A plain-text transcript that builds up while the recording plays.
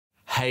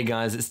Hey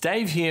guys, it's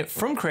Dave here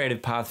from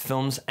Creative Path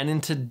Films, and in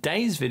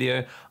today's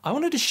video, I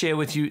wanted to share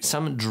with you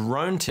some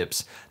drone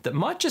tips that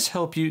might just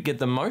help you get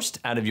the most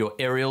out of your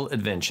aerial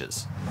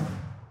adventures.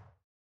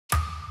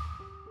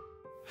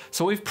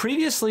 So we've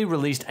previously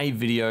released a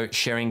video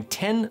sharing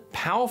 10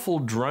 powerful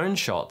drone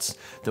shots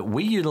that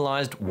we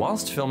utilized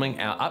whilst filming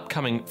our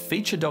upcoming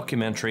feature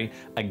documentary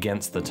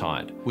Against the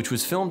Tide, which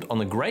was filmed on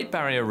the Great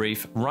Barrier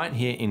Reef right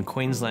here in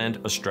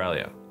Queensland,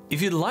 Australia.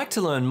 If you'd like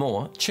to learn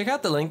more, check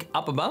out the link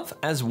up above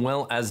as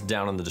well as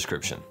down in the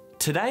description.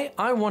 Today,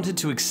 I wanted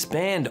to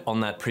expand on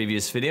that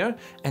previous video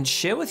and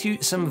share with you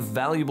some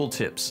valuable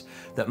tips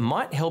that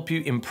might help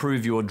you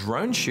improve your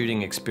drone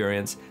shooting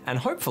experience and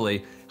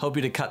hopefully help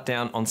you to cut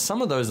down on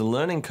some of those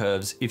learning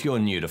curves if you're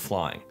new to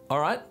flying. All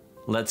right,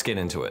 let's get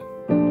into it.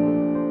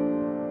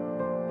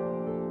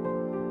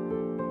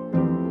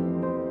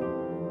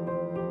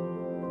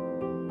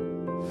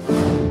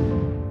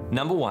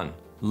 Number 1,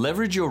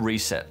 leverage your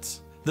resets.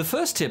 The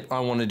first tip I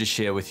wanted to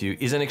share with you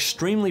is an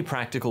extremely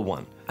practical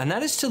one, and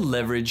that is to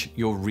leverage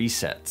your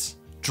resets.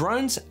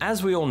 Drones,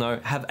 as we all know,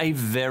 have a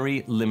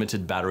very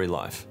limited battery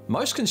life.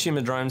 Most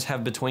consumer drones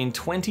have between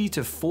 20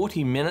 to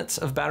 40 minutes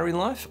of battery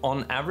life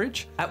on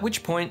average, at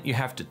which point you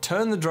have to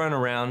turn the drone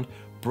around,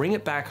 bring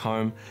it back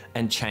home,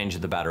 and change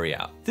the battery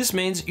out. This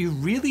means you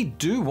really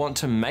do want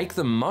to make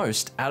the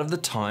most out of the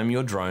time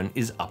your drone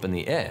is up in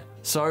the air.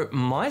 So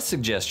my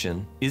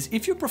suggestion is,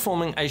 if you're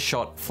performing a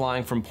shot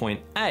flying from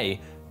point A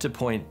to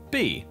point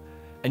B,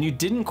 and you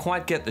didn't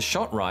quite get the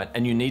shot right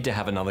and you need to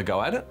have another go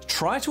at it,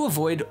 try to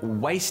avoid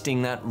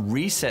wasting that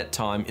reset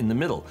time in the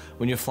middle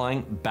when you're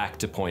flying back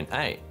to point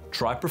A.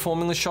 Try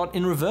performing the shot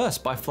in reverse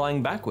by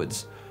flying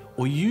backwards,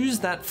 or use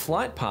that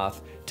flight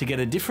path to get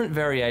a different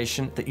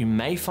variation that you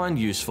may find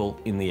useful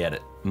in the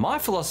edit. My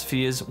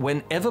philosophy is,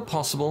 whenever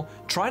possible,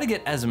 try to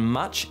get as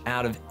much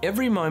out of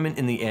every moment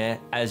in the air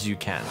as you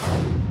can.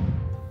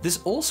 This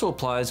also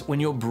applies when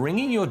you're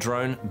bringing your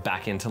drone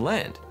back into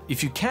land.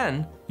 If you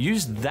can,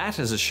 use that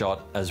as a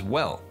shot as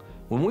well.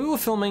 When we were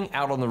filming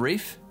out on the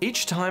reef,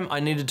 each time I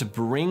needed to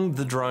bring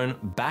the drone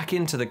back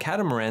into the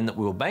catamaran that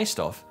we were based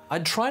off,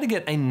 I'd try to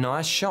get a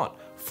nice shot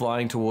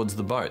flying towards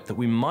the boat that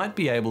we might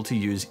be able to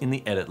use in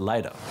the edit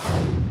later.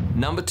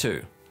 Number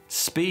 2,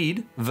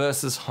 speed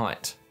versus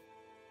height.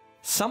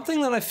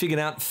 Something that I figured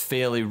out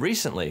fairly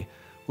recently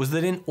was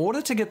that in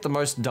order to get the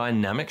most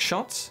dynamic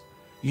shots,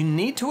 you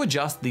need to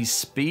adjust the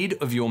speed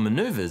of your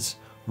maneuvers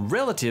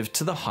relative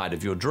to the height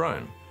of your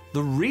drone.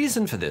 The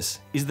reason for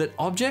this is that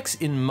objects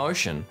in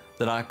motion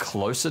that are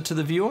closer to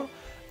the viewer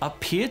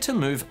appear to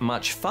move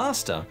much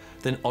faster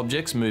than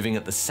objects moving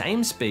at the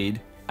same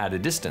speed at a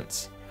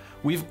distance.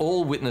 We've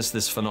all witnessed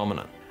this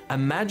phenomenon.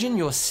 Imagine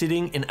you're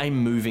sitting in a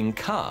moving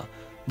car,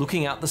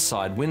 looking out the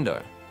side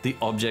window. The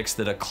objects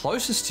that are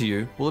closest to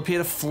you will appear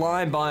to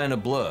fly by in a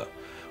blur,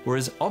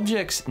 whereas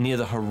objects near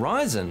the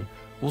horizon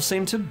will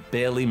seem to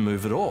barely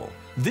move at all.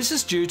 This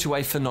is due to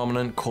a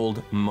phenomenon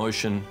called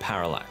motion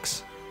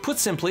parallax. Put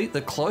simply,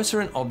 the closer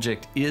an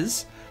object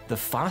is, the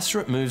faster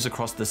it moves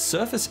across the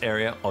surface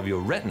area of your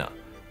retina,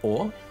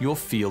 or your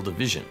field of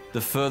vision. The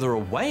further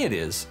away it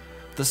is,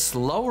 the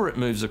slower it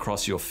moves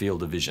across your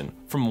field of vision,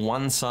 from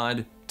one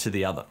side to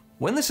the other.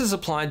 When this is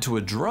applied to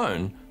a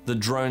drone, the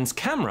drone's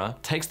camera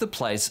takes the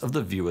place of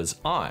the viewer's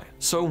eye.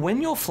 So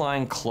when you're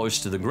flying close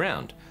to the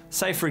ground,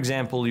 say for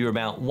example you're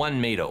about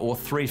 1 meter or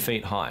 3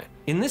 feet high.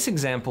 In this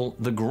example,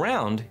 the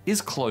ground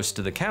is close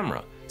to the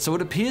camera, so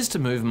it appears to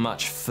move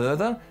much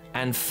further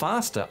and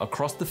faster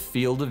across the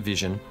field of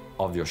vision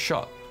of your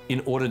shot.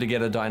 In order to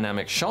get a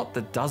dynamic shot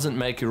that doesn't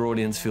make your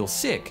audience feel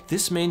sick,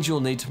 this means you'll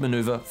need to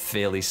maneuver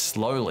fairly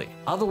slowly.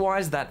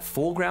 Otherwise, that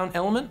foreground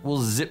element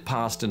will zip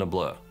past in a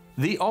blur.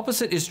 The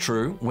opposite is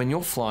true when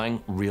you're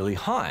flying really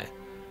high.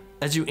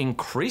 As you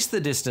increase the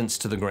distance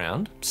to the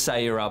ground,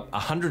 say you're up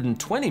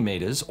 120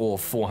 meters or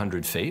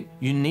 400 feet,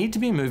 you need to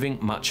be moving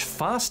much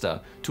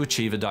faster to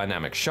achieve a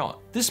dynamic shot.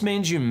 This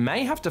means you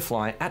may have to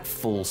fly at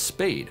full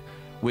speed,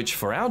 which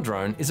for our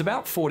drone is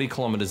about 40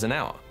 kilometers an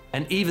hour.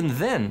 And even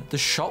then, the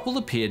shot will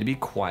appear to be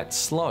quite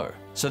slow.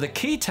 So the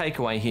key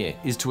takeaway here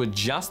is to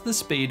adjust the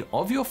speed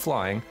of your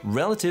flying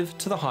relative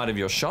to the height of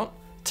your shot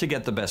to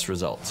get the best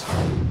results.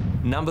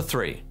 Number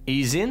 3,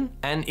 ease in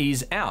and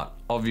ease out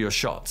of your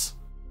shots.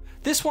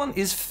 This one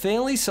is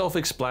fairly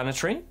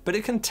self-explanatory, but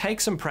it can take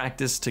some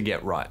practice to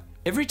get right.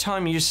 Every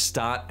time you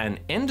start and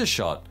end a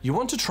shot, you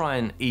want to try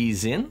and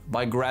ease in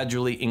by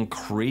gradually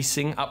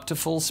increasing up to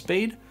full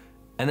speed,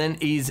 and then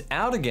ease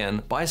out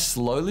again by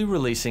slowly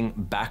releasing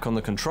back on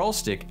the control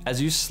stick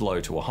as you slow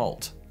to a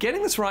halt.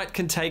 Getting this right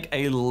can take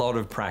a lot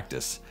of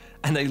practice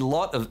and a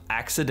lot of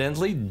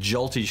accidentally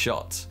jolty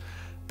shots,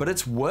 but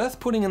it's worth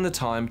putting in the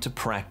time to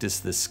practice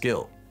this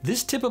skill.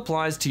 This tip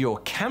applies to your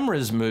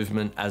camera's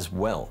movement as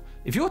well.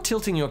 If you're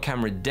tilting your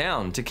camera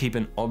down to keep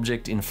an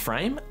object in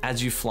frame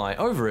as you fly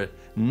over it,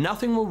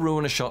 nothing will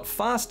ruin a shot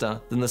faster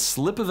than the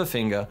slip of a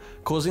finger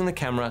causing the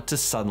camera to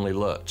suddenly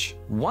lurch.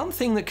 One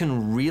thing that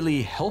can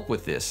really help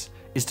with this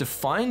is to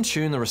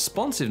fine-tune the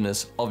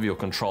responsiveness of your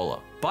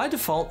controller. By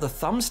default, the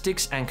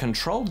thumbsticks and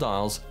control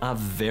dials are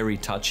very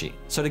touchy.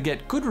 So to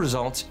get good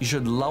results, you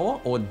should lower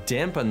or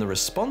dampen the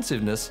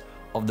responsiveness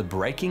of the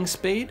braking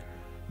speed,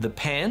 the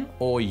pan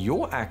or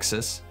yaw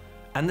axis,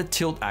 and the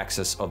tilt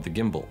axis of the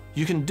gimbal.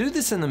 You can do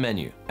this in the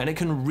menu, and it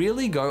can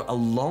really go a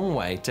long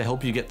way to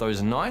help you get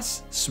those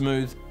nice,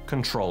 smooth,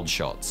 controlled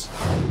shots.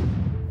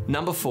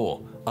 Number 4,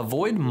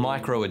 avoid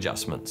micro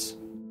adjustments.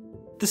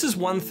 This is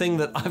one thing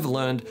that I've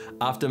learned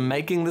after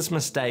making this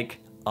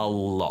mistake a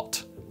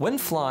lot. When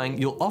flying,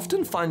 you'll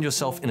often find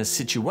yourself in a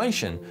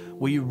situation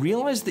where you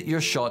realize that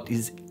your shot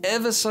is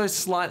ever so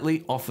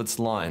slightly off its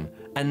line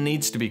and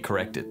needs to be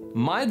corrected.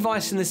 My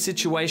advice in this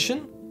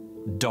situation?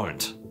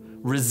 Don't.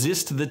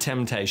 Resist the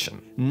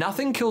temptation.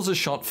 Nothing kills a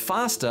shot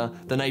faster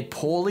than a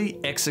poorly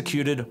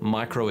executed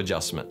micro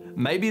adjustment.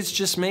 Maybe it's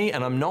just me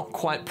and I'm not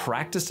quite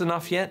practiced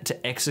enough yet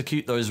to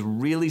execute those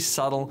really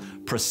subtle,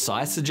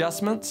 precise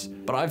adjustments,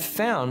 but I've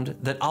found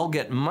that I'll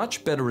get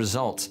much better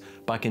results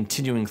by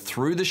continuing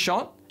through the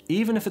shot,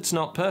 even if it's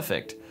not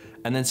perfect,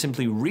 and then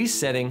simply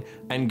resetting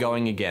and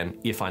going again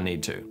if I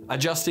need to.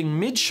 Adjusting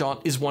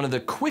mid-shot is one of the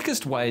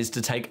quickest ways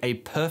to take a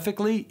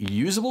perfectly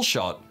usable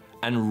shot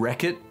and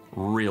wreck it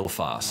real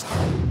fast.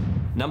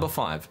 Number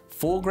 5,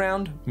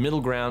 foreground,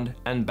 middle ground,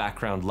 and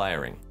background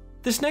layering.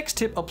 This next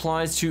tip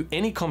applies to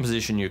any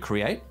composition you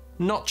create,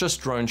 not just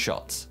drone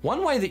shots.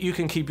 One way that you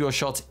can keep your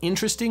shots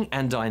interesting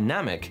and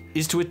dynamic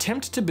is to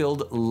attempt to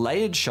build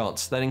layered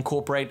shots that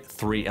incorporate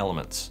 3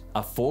 elements: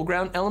 a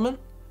foreground element,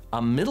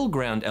 a middle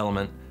ground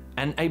element,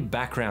 and a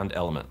background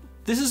element.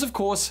 This is of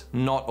course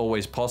not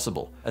always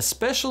possible,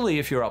 especially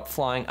if you're up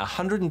flying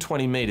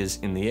 120 meters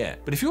in the air.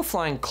 But if you're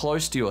flying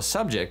close to your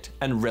subject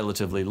and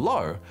relatively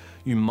low,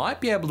 you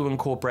might be able to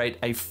incorporate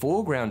a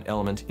foreground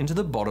element into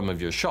the bottom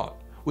of your shot,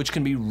 which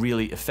can be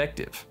really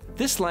effective.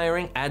 This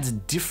layering adds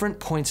different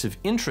points of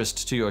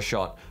interest to your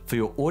shot for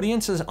your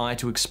audience's eye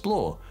to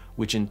explore,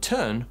 which in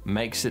turn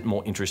makes it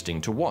more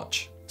interesting to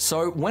watch.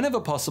 So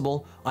whenever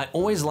possible, I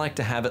always like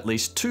to have at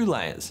least 2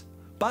 layers.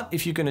 But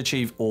if you can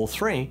achieve all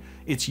 3,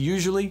 it's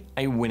usually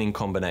a winning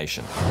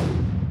combination.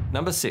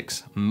 Number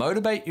 6,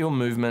 motivate your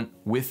movement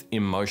with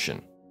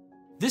emotion.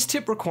 This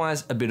tip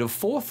requires a bit of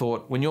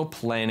forethought when you're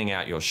planning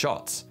out your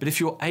shots. But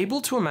if you're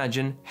able to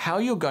imagine how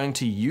you're going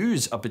to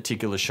use a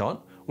particular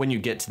shot when you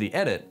get to the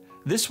edit,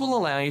 this will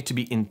allow you to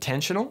be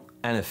intentional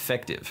and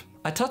effective.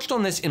 I touched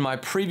on this in my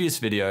previous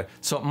video,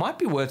 so it might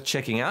be worth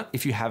checking out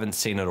if you haven't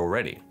seen it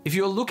already. If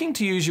you're looking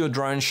to use your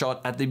drone shot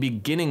at the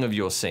beginning of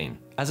your scene,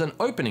 as an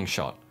opening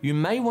shot, you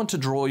may want to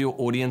draw your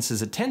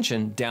audience's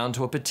attention down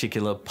to a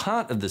particular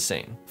part of the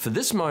scene. For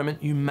this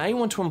moment, you may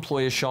want to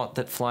employ a shot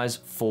that flies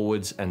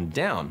forwards and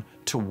down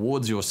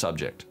towards your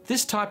subject.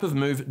 This type of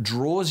move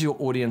draws your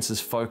audience's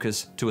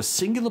focus to a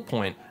singular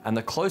point, and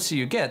the closer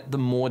you get, the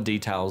more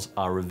details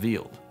are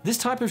revealed. This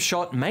type of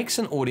shot makes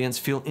an audience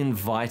feel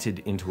invited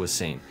into a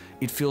scene.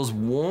 It feels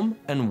warm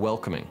and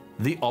welcoming.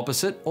 The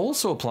opposite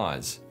also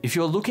applies. If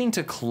you're looking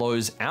to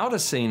close out a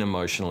scene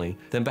emotionally,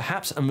 then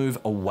perhaps a move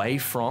away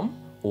from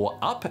or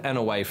up and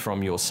away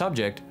from your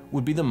subject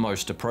would be the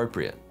most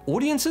appropriate.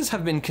 Audiences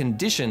have been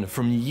conditioned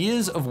from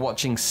years of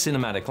watching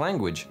cinematic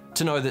language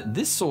to know that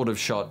this sort of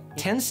shot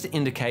tends to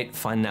indicate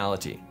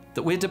finality,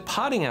 that we're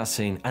departing our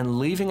scene and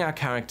leaving our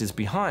characters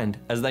behind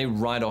as they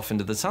ride off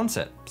into the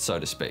sunset, so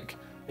to speak.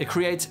 It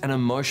creates an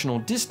emotional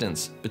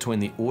distance between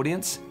the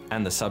audience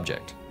and the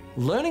subject.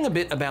 Learning a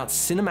bit about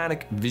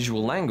cinematic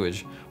visual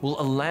language will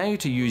allow you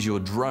to use your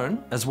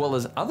drone as well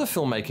as other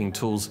filmmaking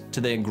tools to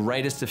their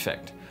greatest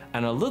effect,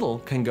 and a little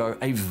can go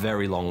a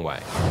very long way.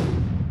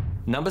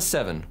 Number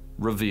 7,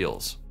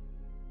 reveals.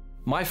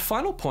 My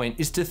final point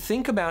is to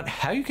think about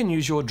how you can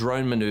use your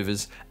drone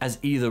maneuvers as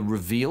either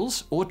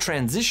reveals or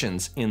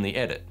transitions in the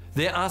edit.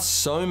 There are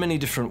so many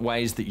different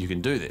ways that you can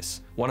do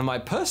this. One of my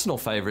personal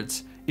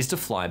favorites is to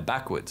fly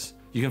backwards.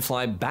 You can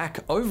fly back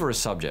over a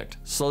subject,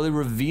 slowly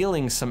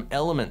revealing some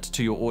element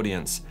to your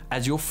audience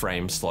as your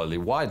frame slowly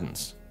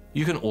widens.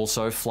 You can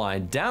also fly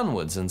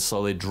downwards and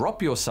slowly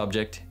drop your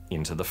subject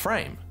into the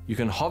frame. You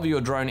can hover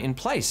your drone in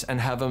place and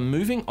have a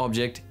moving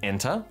object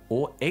enter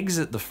or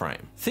exit the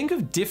frame. Think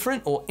of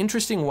different or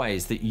interesting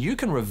ways that you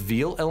can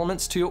reveal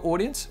elements to your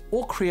audience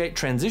or create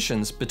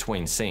transitions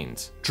between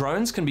scenes.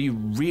 Drones can be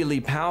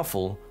really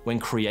powerful when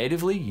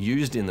creatively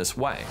used in this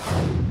way.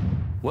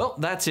 Well,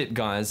 that's it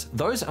guys.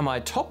 Those are my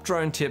top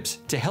drone tips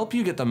to help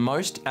you get the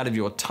most out of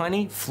your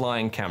tiny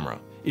flying camera.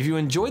 If you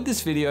enjoyed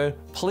this video,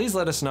 please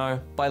let us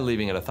know by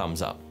leaving it a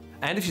thumbs up.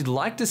 And if you'd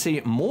like to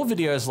see more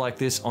videos like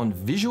this on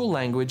visual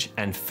language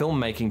and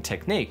filmmaking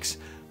techniques,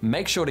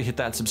 make sure to hit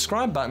that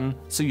subscribe button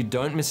so you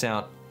don't miss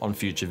out on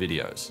future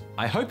videos.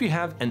 I hope you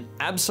have an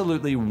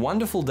absolutely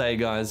wonderful day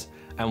guys,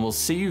 and we'll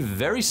see you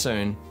very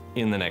soon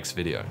in the next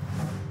video.